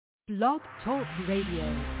Blog Talk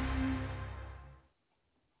Radio.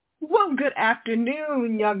 Well, good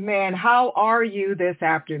afternoon, young man. How are you this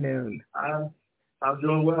afternoon? I'm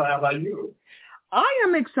doing well. How about you? I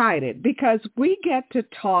am excited because we get to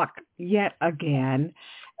talk yet again,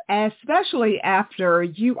 especially after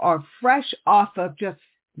you are fresh off of just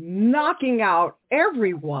knocking out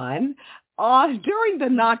everyone during the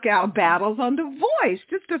knockout battles on The Voice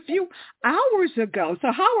just a few hours ago.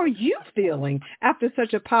 So how are you feeling after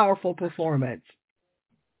such a powerful performance?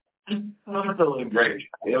 I'm feeling great.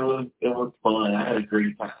 It was fun. I had a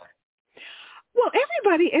great time. Well,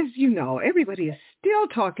 everybody, as you know, everybody is still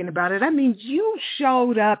talking about it. I mean, you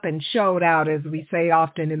showed up and showed out, as we say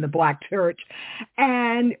often in the Black church.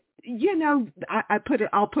 And, you know, I'll put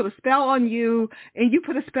a spell on you, and you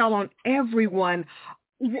put a spell on everyone.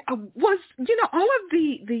 Was, you know, all of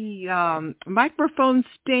the microphone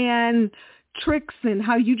stand tricks and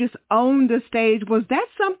how you just owned the stage, was that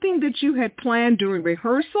something that you had planned during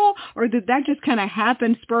rehearsal, or did that just kind of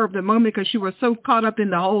happen spur of the moment because you were so caught up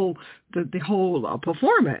in the whole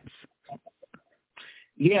performance?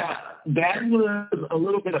 Yeah, that was a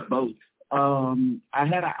little bit of both. I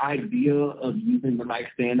had an idea of using the mic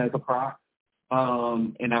stand as a prop,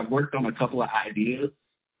 and I worked on a couple of ideas,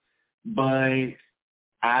 but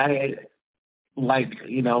I, like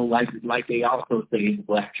they also say in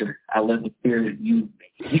Black church, I let the Spirit use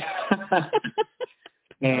me.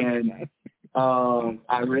 And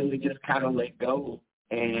I really just kind of let go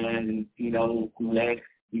and,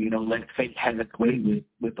 let fate have its way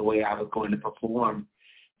with the way I was going to perform.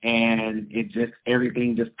 And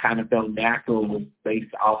everything just kind of felt natural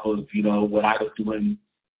based off of, what I was doing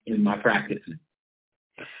in my practices.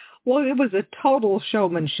 Well, it was a total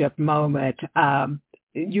showmanship moment.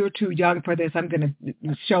 You're too young for this. I'm going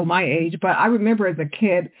to show my age. But I remember as a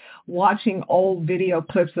kid watching old video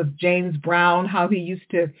clips of James Brown, how he used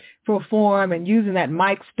to perform and using that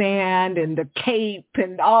mic stand and the cape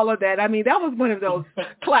and all of that. I mean, that was one of those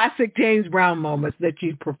classic James Brown moments that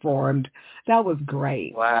you performed. That was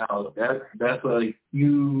great. Wow. That's a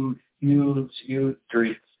huge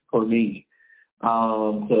treat for me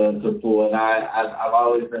to pull. And I've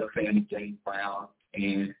always been a fan of James Brown,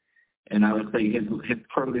 and I would say his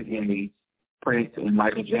protege, Prince and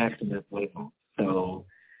Michael Jackson as well. So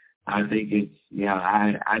I think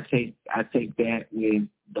I take that with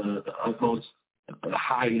the utmost, the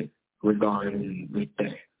highest regard and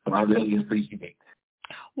respect. So I really appreciate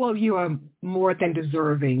that. Well, you are more than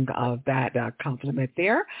deserving of that compliment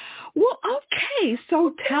there. Well, okay,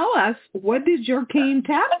 so tell us, what did your team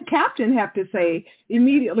captain have to say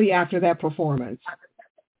immediately after that performance?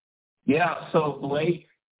 Yeah, so Blake,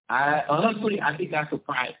 I think I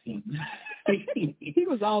surprised him. He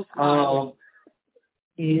was all smiling.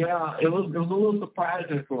 Yeah, it was a little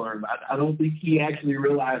surprising for him. I don't think he actually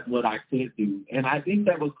realized what I could do. And I think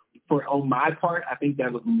that was, on my part, I think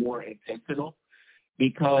that was more intentional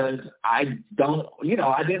because I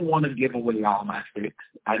didn't want to give away all my tricks.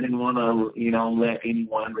 I didn't want to, let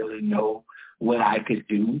anyone really know what I could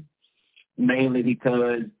do, mainly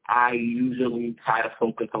because I usually try to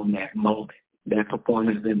focus on that moment, that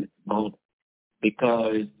performance in this moment,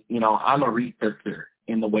 because, I'm a researcher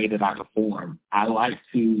in the way that I perform. I like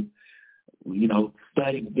to,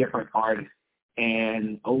 study different artists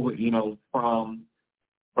and from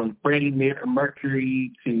Freddie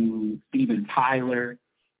Mercury to Steven Tyler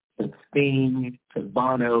to Sting to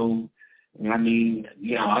Bono. I mean,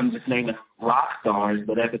 I'm just naming rock stars,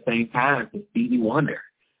 but at the same time, to Stevie Wonder,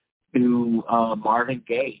 to Marvin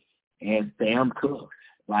Gaye and Sam Cooke.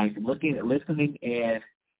 Like listening and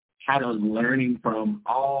kind of learning from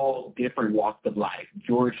all different walks of life.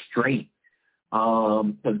 George Strait,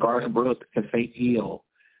 to Garth Brooks, to Faith Hill.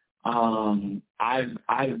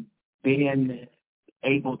 I've been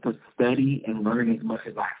able to study and learn as much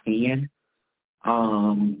as I can,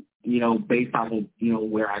 based off of,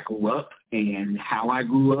 where I grew up and how I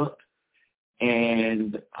grew up.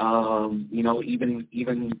 And,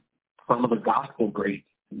 even some of the gospel greats,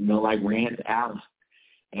 like Rance Allen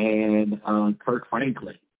and Kirk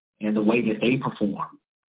Franklin, and the way that they perform.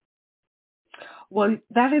 Well,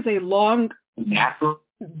 that is a long,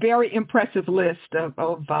 very impressive list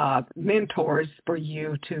of mentors for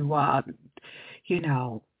you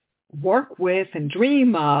to, work with and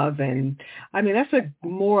dream of. And I mean,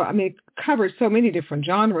 it covers so many different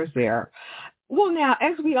genres there. Well, now,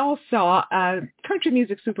 as we all saw, country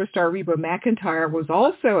music superstar Reba McEntire was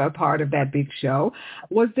also a part of that big show.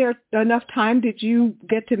 Was there enough time? Did you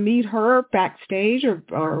get to meet her backstage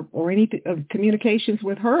or any communications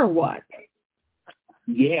with her or what?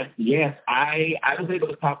 Yes. I was able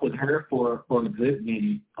to talk with her for a good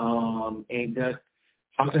minute, and just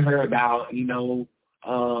talk to her about,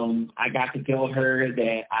 I got to tell her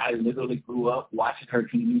that I literally grew up watching her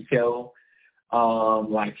TV show.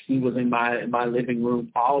 Like she was in my living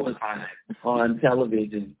room all the time on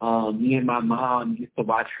television. Me and my mom used to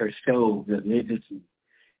watch her show religiously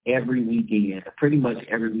every weekend, pretty much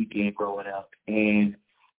every weekend growing up. And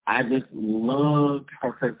I just loved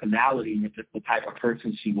her personality and just the type of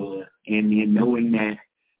person she was. And then knowing that,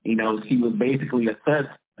 she was basically a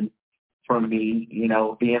cousin from me,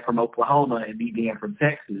 being from Oklahoma and me being from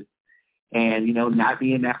Texas and, not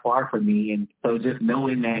being that far from me. And so just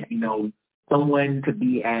knowing that, someone could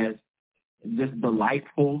be as just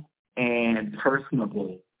delightful and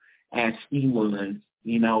personable as she was,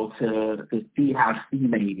 to see how she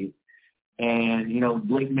made it. And,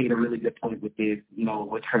 Blake made a really good point with this,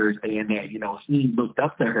 with her saying that, he looked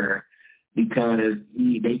up to her because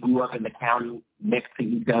they grew up in the county next to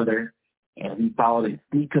each other, and he saw that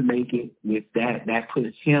she could make it. With that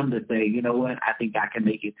pushed him to say, you know what, I think I can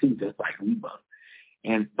make it too, just like we both.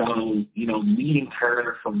 And so, meeting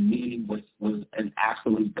her for me was an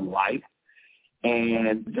absolute delight.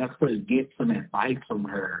 And just to get some advice from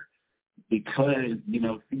her, because,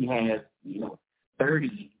 she has,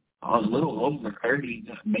 30, a little over 30,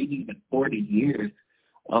 maybe even 40 years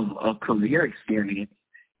of career experience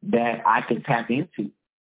that I could tap into.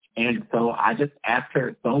 And so I just asked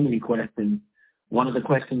her so many questions. One of the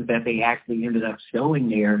questions that they actually ended up showing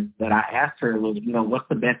there that I asked her was, what's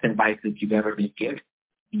the best advice that you've ever been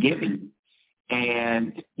given?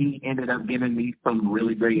 And she ended up giving me some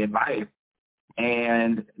really great advice.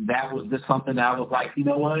 And that was just something that I was like, you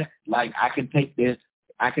know what? Like, I can take this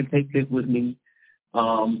with me,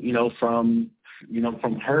 from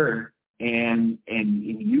her and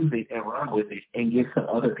use it and run with it and give to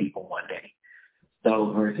other people one day.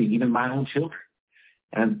 So, or to even my own children.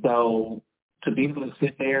 And so to be able to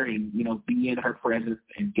sit there and, be in her presence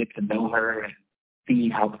and get to know her and see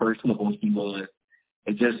how personable she was,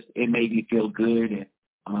 it made me feel good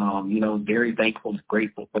and, very thankful and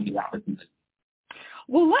grateful for the opportunity.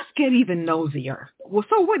 Well, let's get even nosier. Well,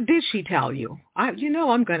 so what did she tell you? I'm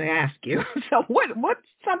going to ask you. So what's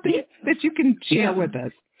something that you can share with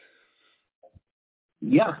us?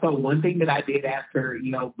 Yeah, so one thing that I did ask her,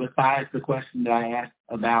 besides the question that I asked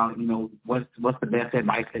about, what's the best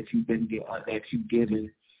advice that you've given,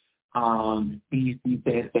 she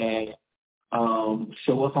said that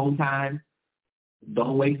show up on time,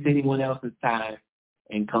 don't waste anyone else's time,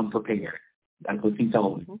 and come prepared. That's what she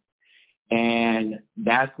told me. And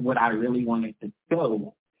that's what I really wanted to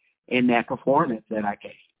show in that performance that I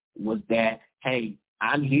gave, was that, hey,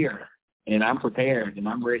 I'm here, and I'm prepared, and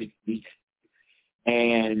I'm ready to speak.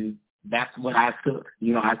 And that's what I took.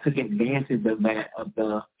 I took advantage of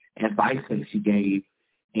the advice that she gave,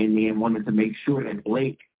 and then wanted to make sure that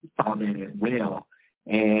Blake saw that as well,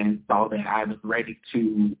 and saw that I was ready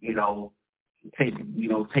to,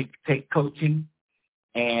 take coaching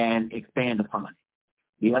and expand upon it.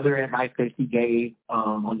 The other advice that she gave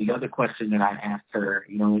on the other question that I asked her,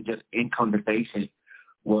 just in conversation,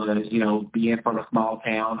 was, being from a small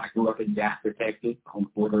town. I grew up in Jasper, Texas, on the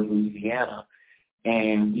border of Louisiana.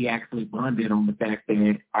 And we actually bonded on the fact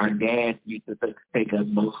that our dad used to take us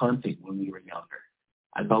both hunting when we were younger.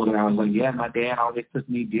 I told her, I was like, yeah, my dad always took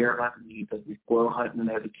me deer hunting. He took me squirrel hunting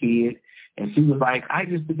as a kid. And she was like, I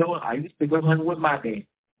used to go hunting with my dad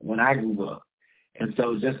when I grew up. And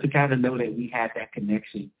so just to kind of know that we had that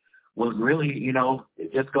connection was really,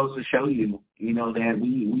 it just goes to show you, that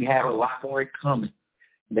we have a lot more in common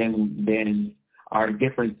than our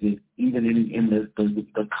differences, even in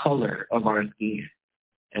the color of our skin.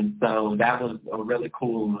 And so that was a really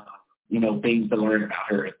cool, thing to learn about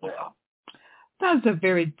her as well. That's a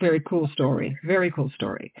very, very cool story. Very cool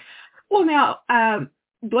story. Well, now,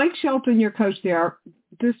 Blake Shelton, your coach there,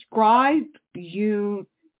 described you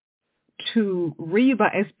to Reba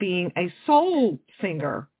as being a soul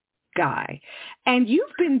singer guy. And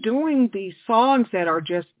you've been doing these songs that are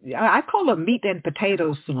just, I call them meat and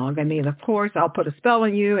potatoes song. I mean, of course, I'll put a spell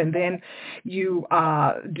on you, and then you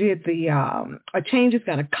did the A Change Is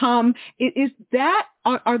Gonna Come.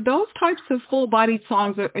 Are those types of full-bodied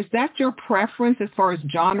songs, is that your preference as far as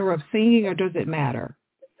genre of singing, or does it matter?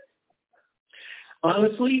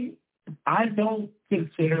 Honestly, I don't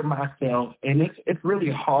consider myself, and it's really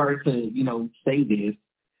hard to, say this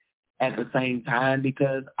at the same time,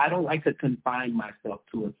 because I don't like to confine myself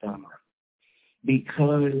to a genre,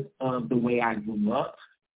 because of the way I grew up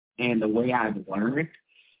and the way I've learned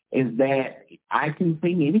is that I can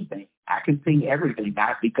sing anything. I can sing everything,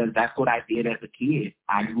 not because that's what I did as a kid.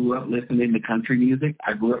 I grew up listening to country music.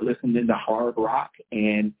 I grew up listening to hard rock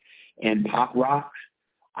and pop rock.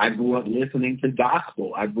 I grew up listening to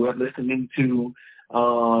gospel. I grew up listening to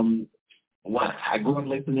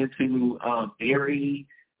very,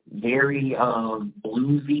 very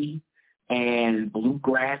bluesy and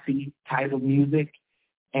bluegrassy type of music.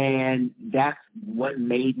 And that's what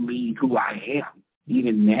made me who I am,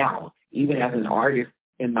 even now, even as an artist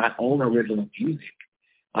in my own original music,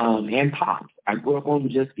 and pop. I grew up on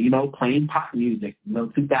just, playing pop music,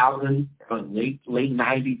 2000s, late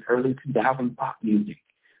 90s, early 2000s pop music.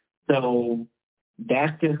 So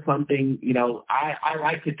that's just something, I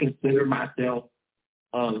like to consider myself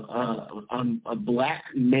a black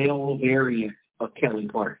male variant of Kelly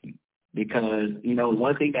Clarkson, because,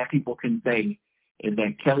 one thing that people can say is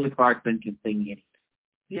that Kelly Clarkson can sing anything.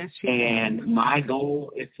 Yes, and my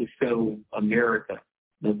goal is to show America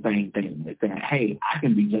the same thing. It's that, hey, I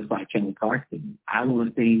can be just like Kelly Clarkson. I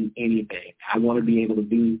want to sing anything. I want to be able to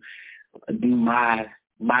do my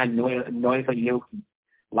Noivas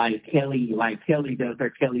like Kelly does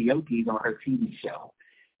her karaoke on her TV show.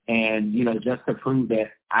 And, just to prove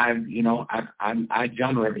that I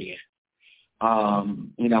genre bend.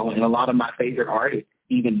 And a lot of my favorite artists,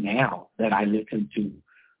 even now, that I listen to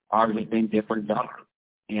are within different genres.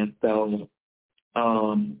 And so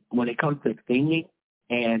when it comes to singing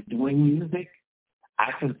and doing music,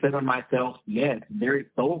 I consider myself, yes, very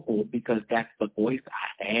soulful, because that's the voice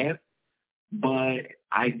I have. But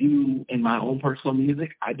I do, in my own personal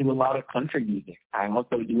music, I do a lot of country music. I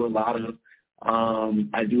also do a lot of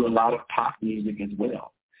pop music as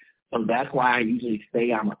well. So that's why I usually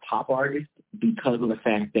say I'm a pop artist, because of the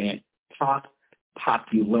fact that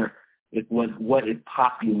popular is what is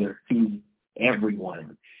popular to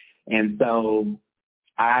everyone. And so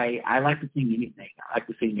I like to sing anything. I like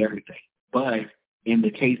to sing everything. But in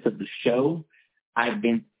the case of the show, I've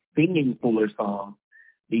been singing fuller songs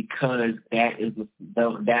because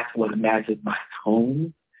that's what matches my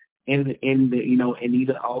tone in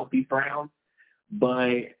either all these rounds.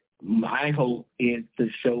 But my hope is to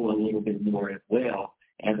show a little bit more as well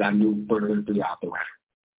as I move further throughout the round.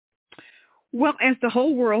 Well, as the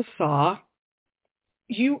whole world saw,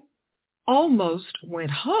 you almost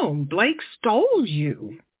went home. Blake stole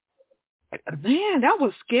you. Man, that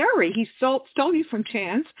was scary. He stole you from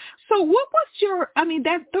Chance. So what was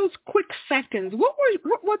those quick seconds, what were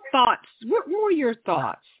your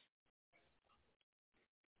thoughts?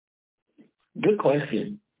 Good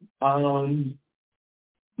question.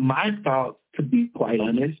 My thoughts, to be quite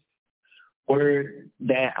honest, were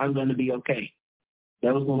that I'm going to be okay.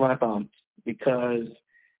 That was one of my thoughts, because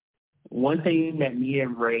one thing that me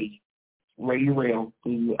and Ray Rail,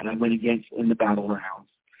 who I went against in the battle rounds,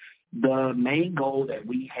 the main goal that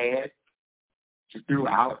we had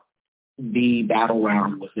throughout the battle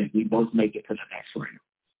round was that we both make it to the next round.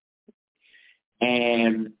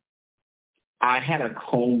 And I had a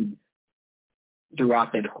cold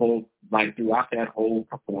throughout that whole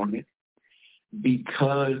performance,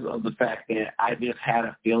 because of the fact that I just had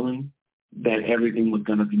a feeling that everything was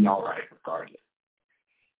going to be all right regardless.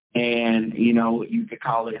 And, you could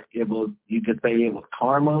you could say it was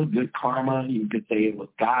karma, good karma. You could say it was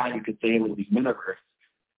God. You could say it was the universe,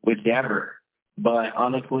 whichever. But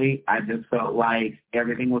honestly, I just felt like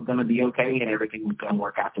everything was going to be okay and everything was going to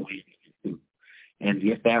work out the way it needed to. And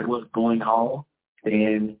if that was going on,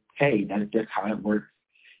 then, hey, that's just how it works.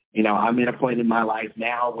 I'm at a point in my life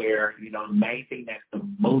now where, the main thing that's the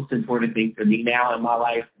most important thing for me now in my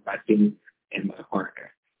life is my kids and my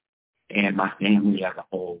partner and my family as a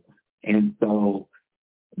whole. And so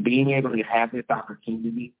being able to have this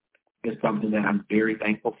opportunity is something that I'm very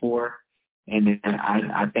thankful for. And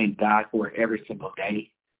I thank God for it every single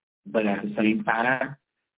day. But at the same time,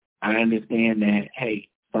 I understand that, hey,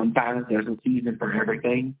 sometimes there's a season for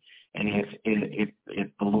everything. And if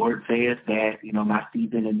the Lord says that, my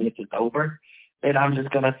season in this is over, then I'm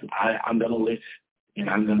gonna listen and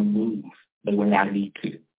I'm gonna move the way I need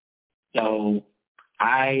to. So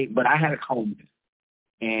I had a cold,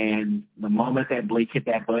 and the moment that Blake hit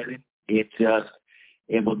that button, it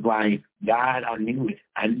was like, God, I knew it.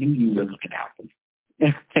 I knew you were looking out for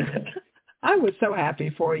me. I was so happy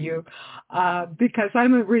for you because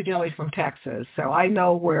I'm originally from Texas, so I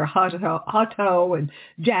know where Hutto and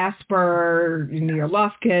Jasper, near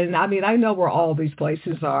Lufkin. I know where all these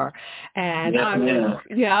places are, and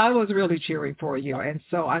I was really cheering for you, and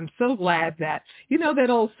so I'm so glad that that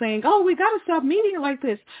old saying, "Oh, we got to stop meeting like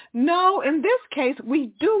this." No, in this case,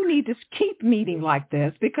 we do need to keep meeting like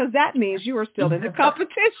this, because that means you are still in the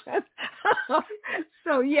competition.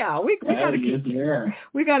 So yeah, we got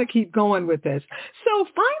to keep going with this. So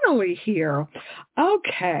finally here,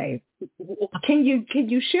 okay, can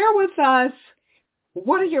you share with us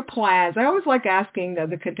what are your plans? I always like asking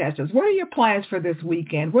the contestants, what are your plans for this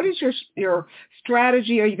weekend? What is your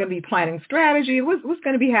strategy? Are you going to be planning strategy? What's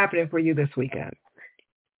going to be happening for you this weekend?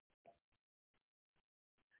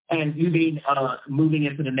 And you mean moving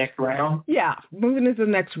into the next round? Yeah, moving into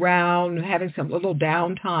the next round, having some little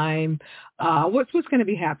downtime. What's going to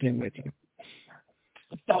be happening with you?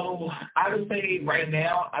 So I would say right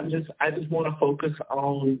now, I just want to focus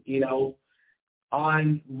on,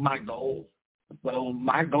 on my goals. So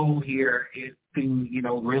my goal here is to,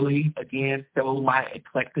 really, again, show my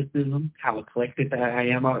eclecticism, how eclectic that I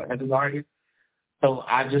am as an artist. So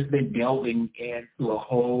I've just been delving into a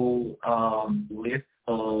whole list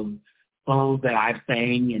of songs that I've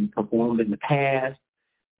sang and performed in the past,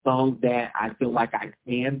 songs that I feel like I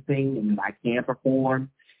can sing and that I can perform,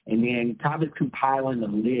 and then kind of compiling a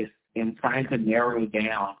list and trying to narrow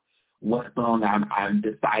down what song I'm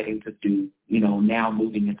deciding to do, now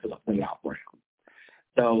moving into the playoff round.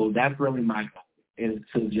 So that's really my goal, is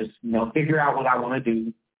to just, figure out what I want to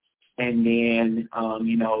do, and then,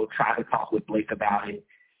 try to talk with Blake about it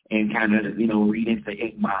and kind of, read into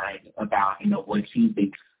his mind about, what he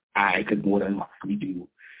thinks I could more than likely do.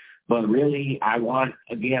 But really, I want,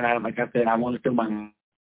 again, like I said, I want to feel my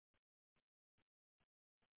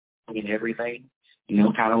in everything,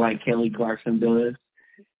 kind of like Kelly Clarkson does.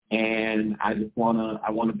 And I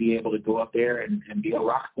want to be able to go up there and be a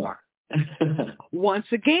rock star. Once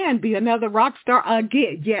again, be another rock star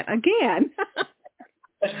yet again.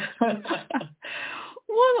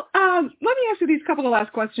 Well, let me ask you these couple of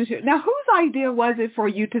last questions here. Now, whose idea was it for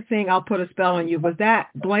you to sing "I'll Put a Spell on You"? Was that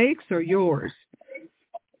Blake's or yours?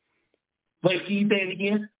 Blake, can you say it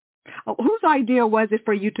again? Whose idea was it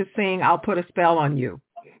for you to sing "I'll Put a Spell on You"?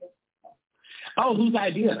 Oh, whose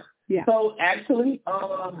idea? Yeah. So actually,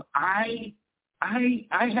 I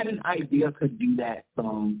had an idea to do that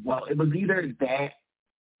song. Well, it was either that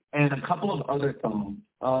and a couple of other songs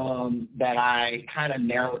that I kind of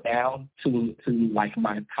narrowed down to like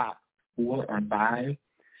my top 4 or 5.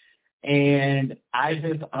 And I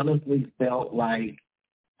just honestly felt like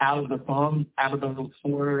out of those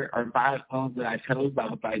 4 or 5 songs that I chose, I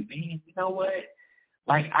was like, man, you know what?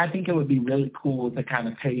 Like, I think it would be really cool to kind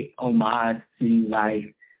of pay homage to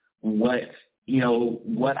like what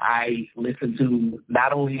I listened to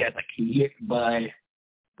not only as a kid, but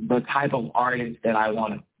the type of artist that I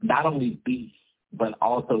want to not only be, but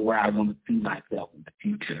also where I want to see myself in the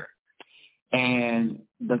future. And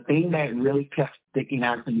the thing that really kept sticking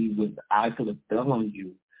out to me with "I Could Have Fell on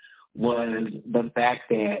You" was the fact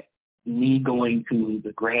that me going to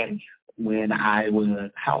the Grammys when I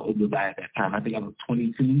was, how old was I at that time? I think I was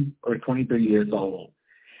 22 or 23 years old.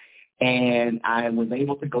 And I was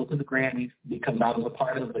able to go to the Grammys because I was a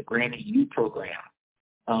part of the Grammy U program,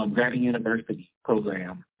 Grammy University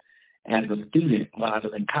program, as a student when I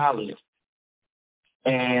was in college.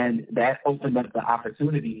 And that opened up the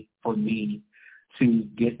opportunity for me to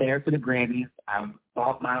get there to the Grammys. I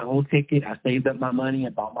bought my own ticket. I saved up my money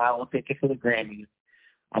and bought my own ticket for the Grammys.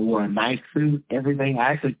 I wore a nice suit, everything.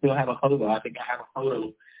 I actually still have a photo. I think I have a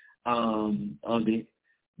photo of it.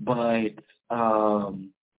 But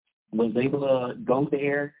was able to go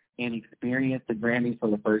there and experience the Grammys for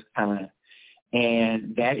the first time.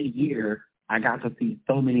 And that year, I got to see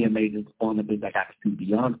so many amazing performances. I got to see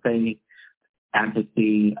Beyonce. I got to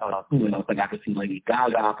see, who else? I got to see Lady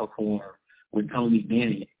Gaga perform with Tony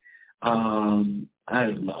Bennett. I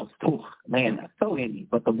love, man, that's so many.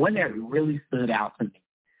 But the one that really stood out to me,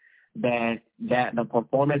 that the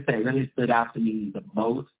performance that really stood out to me the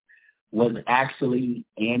most was actually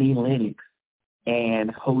Annie Lennox and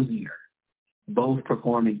Hosier, both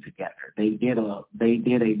performing together. They did a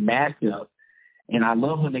mashup. And I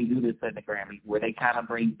love when they do this at the Grammys, where they kind of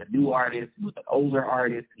bring the new artists with the older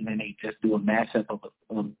artists, and then they just do a mashup of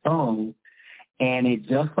a song. And it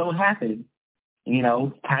just so happened,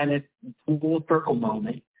 kind of full circle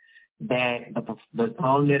moment, that the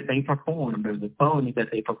song that they performed, or the songs that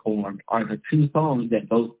they performed, are the 2 songs that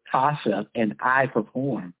both Tasha and I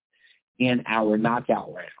performed in our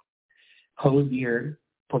knockout round. Hosier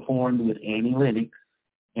performed with Annie Lennox,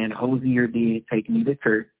 and Hosier did "Take Me to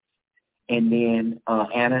Church." And then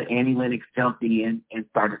Annie Lennox jumped in and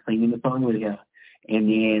started singing the song with her. And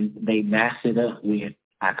then they mashed it up with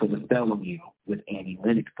 "I Could Have Fell on You" with Annie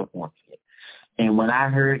Lennox performing it. And when I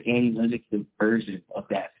heard Annie Lennox's version of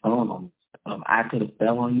that song, "I Could Have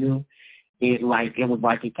Fell on You," it was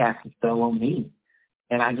like it cast a spell on me.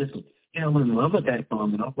 And I just fell in love with that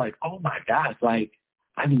song. And I was like, oh my gosh, like,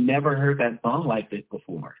 I've never heard that song like this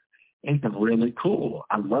before. It's really cool.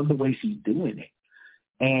 I love the way she's doing it.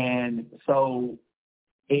 And so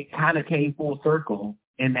it kind of came full circle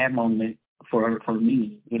in that moment for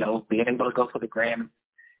me, being able to go to the Grammy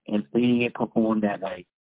and seeing it performed that way,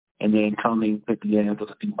 and then coming to be able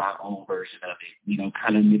to do my own version of it,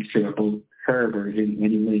 kind of mixture of both her version,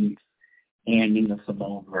 Winnie Williams, and Nina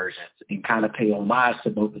Simone's versions, and kind of pay homage to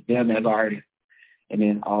both of them as artists, and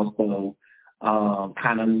then also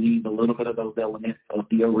kind of leave a little bit of those elements of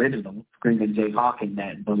the original Screaming Jay Hawkins,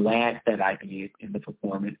 that the last that I did in the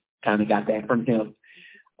performance, kind of got that from him,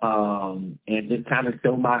 and just kind of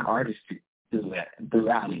show my artistry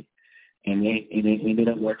throughout it, and it ended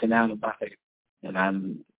up working out in my favor, and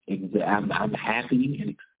I'm happy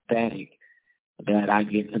and ecstatic that I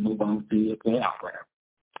get to move on to the playoff round.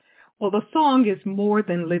 Well, the song is more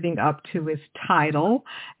than living up to its title,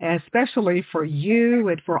 especially for you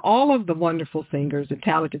and for all of the wonderful singers and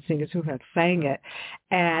talented singers who have sang it.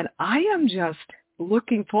 And I am just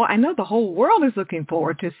I know the whole world is looking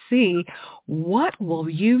forward to see what will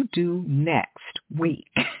you do next week.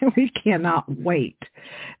 We cannot wait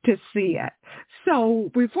to see it.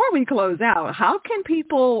 So before we close out, how can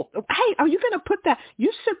people, are you going to put that,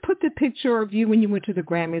 you should put the picture of you when you went to the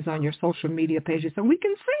Grammys on your social media pages so we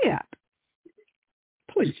can see it.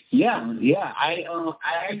 Please. Yeah. I know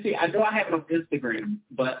I have it on Instagram,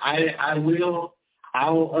 but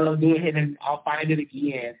I'll go ahead and I'll find it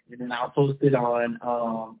again, and then I'll post it on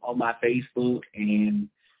my Facebook and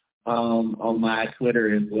on my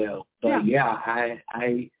Twitter as well. But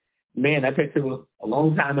man, that picture was a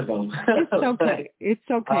long time ago. It's okay. It's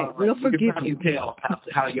okay. We'll forgive you. You can tell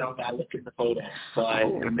how young I look in the photo. But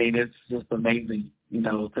I mean, it's just amazing,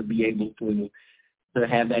 to be able to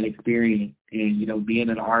have that experience and being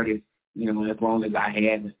an artist, as long as I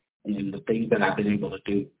have, and the things that I've been able to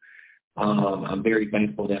do. I'm very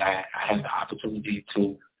thankful that I had the opportunity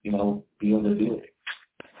to, be able to do it.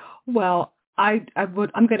 Well, I'm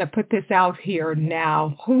going to put this out here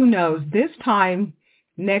now. Who knows? This time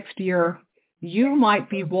next year, you might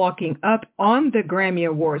be walking up on the Grammy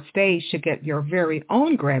Award stage to get your very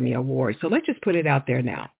own Grammy Award. So let's just put it out there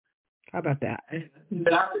now. How about that?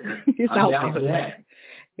 It's out there.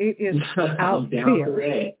 It is out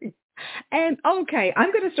there. And okay,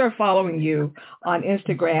 I'm going to start following you on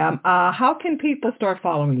Instagram. How can people start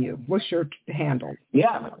following you? What's your handle?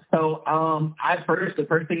 Yeah. So the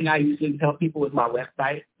first thing I usually tell people is my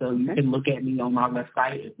website. So you can look at me on my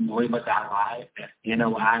website. It's Noivas.live. That's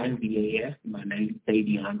Noivas. My name is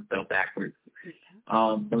Davion, spelled backwards.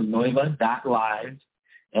 So Noivas.live,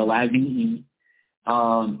 Live.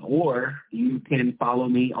 Or you can follow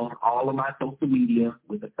me on all of my social media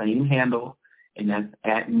with the same handle, and that's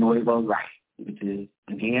at Noivas Wright, which is,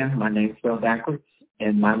 again, my name spelled backwards,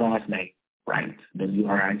 and my last name, Wright,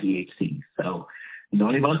 W-R-I-G-H-T. So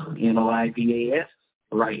Noivas, Noivas,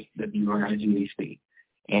 Wright, W-R-I-G-H-T.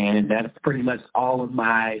 And that's pretty much all of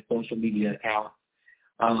my social media accounts.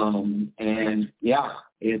 And yeah,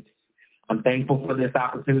 I'm thankful for this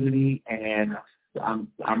opportunity, and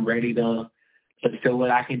I'm ready to show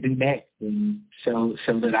what I can do next, and show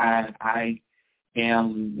that I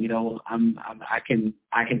am, I can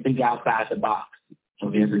think outside the box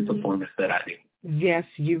of every performance that I do. Yes,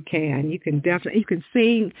 you can. You can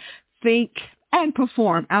sing, think, and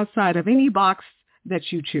perform outside of any box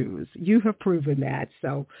that you choose. You have proven that.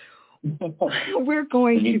 So we're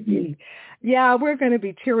going to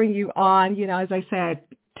be cheering you on. As I said,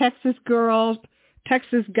 Texas girl,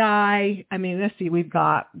 Texas guy. I mean, let's see, we've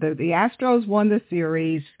got the Astros won the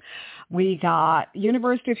series. We got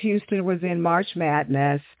University of Houston was in March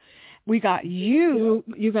Madness. We got you're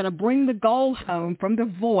going to bring the gold home from The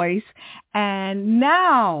Voice. And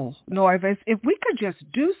now, Noivas, if we could just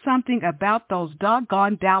do something about those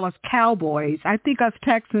doggone Dallas Cowboys, I think us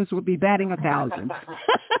Texans would be batting 1,000.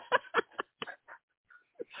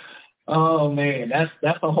 Oh, man,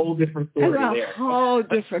 that's a whole different story there. That's a whole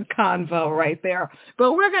different convo right there.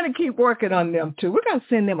 But we're going to keep working on them, too. We're going to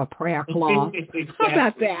send them a prayer cloth. How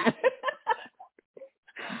about that?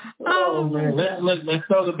 Oh, man. Let's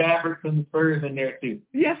throw the Mavericks and the Spurs in there, too.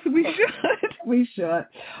 Yes, we should. We should.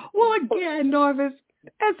 Well, again, Noivas,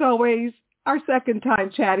 as always, our second time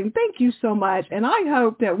chatting. Thank you so much. And I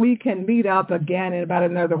hope that we can meet up again in about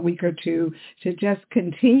another week or two to just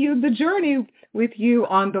continue the journey with you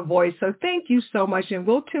on The Voice. So thank you so much. And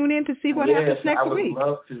we'll tune in to see what happens next week. I would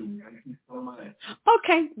love to. Thank you so much.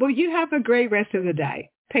 Okay. Well, you have a great rest of the day.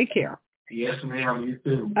 Take care. Yes, ma'am. You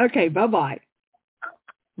too. Okay. Bye-bye.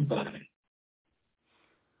 Bye.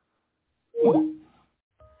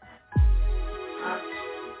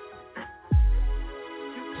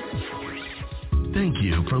 Thank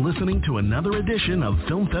you for listening to another edition of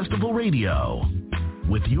Film Festival Radio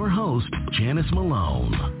with your host, Janice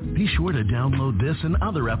Malone. Be sure to download this and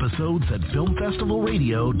other episodes at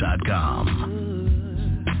filmfestivalradio.com.